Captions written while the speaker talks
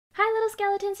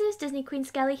Skeletons, it's Disney Queen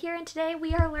Skelly here, and today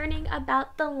we are learning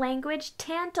about the language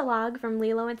Tantalog from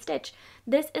Lilo and Stitch.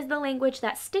 This is the language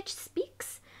that Stitch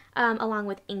speaks, along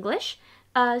with English.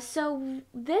 So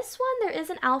this one, there is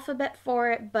an alphabet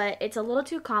for it, but it's a little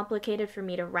too complicated for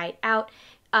me to write out.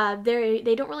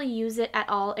 They don't really use it at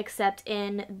all except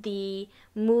in the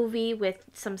movie with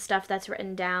some stuff that's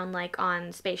written down like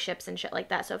on spaceships and shit like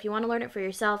that. So if you want to learn it for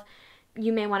yourself,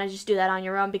 you may want to just do that on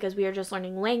your own because we are just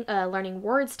learning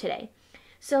words today.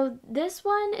 So this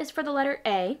one is for the letter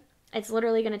A. It's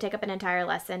literally going to take up an entire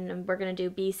lesson, and we're going to do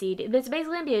B, C, D. It's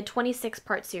basically going to be a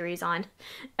 26-part series on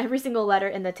every single letter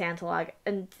in the Tantalog,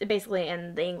 and basically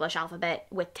in the English alphabet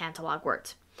with Tantalog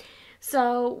words.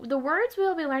 So the words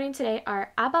we'll be learning today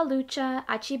are Abalucha,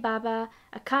 Achibaba,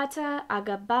 Akata,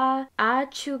 Agaba,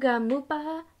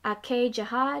 Achugamupa, Ake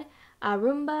Jahad,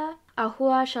 Arumba,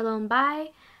 Ahua Shalom Bai,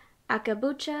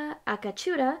 Akabucha,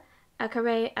 Akachuda,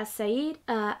 Akare Asaid,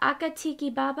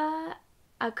 Akatiki Baba,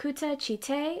 Akuta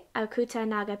Chite, Akuta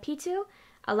Nagapitu,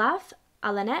 Alaf,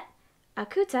 Alanet,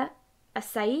 Akuta,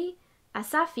 Asai,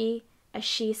 Asafi,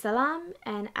 Ashi Salam,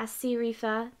 and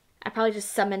Asirifa. I probably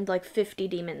just summoned like 50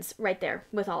 demons right there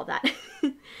with all of that.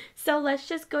 So let's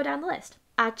just go down the list.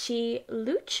 Achi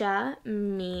Lucha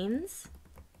means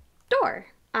door.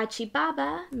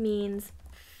 Achibaba means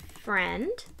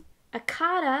friend.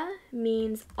 Akata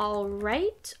means all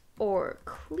right or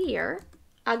clear.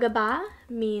 Agaba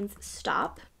means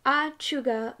stop.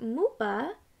 Achuga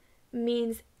Mupa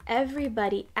means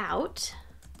everybody out.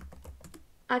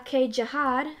 Ake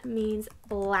Jahad means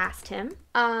blast him.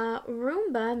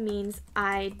 Roomba means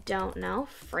I don't know,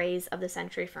 phrase of the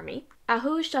century for me.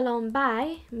 Ahu Shalom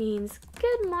Bai means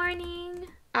good morning.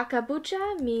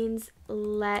 Akabucha means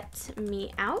let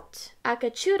me out.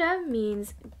 Akachuda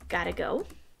means gotta go.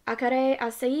 Akare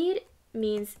Asaid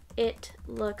means it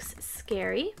looks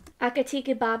scary.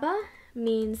 Akatiki Baba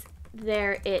means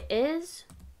there it is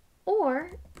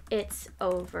or it's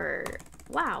over.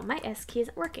 Wow, my S key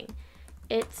isn't working.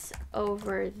 It's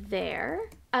over there.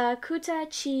 Akuta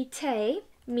Chi Te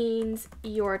means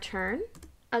your turn.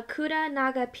 Akuta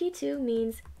Naga Pitu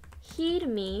means heed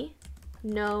me,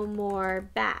 no more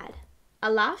bad.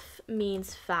 Alaf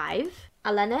means 5.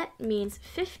 Alanet means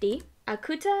 50.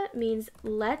 Akuta means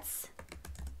let's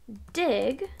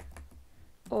dig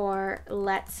or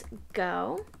let's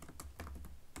go.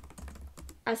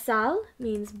 Asal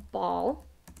means ball.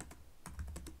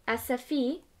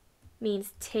 Asafi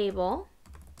means table.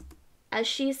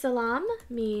 Ashi Salam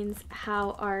means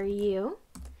how are you?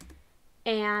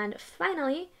 And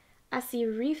finally,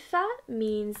 Asirifa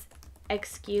means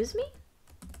excuse me.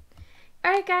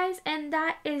 Alright guys, and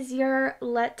that is your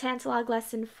Tantalog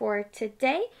lesson for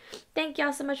today. Thank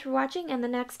y'all so much for watching. In the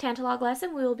next Tantalog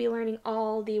lesson, we will be learning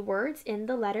all the words in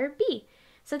the letter B.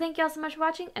 So thank y'all so much for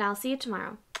watching, and I'll see you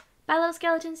tomorrow. Bye little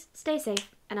skeletons, stay safe,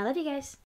 and I love you guys.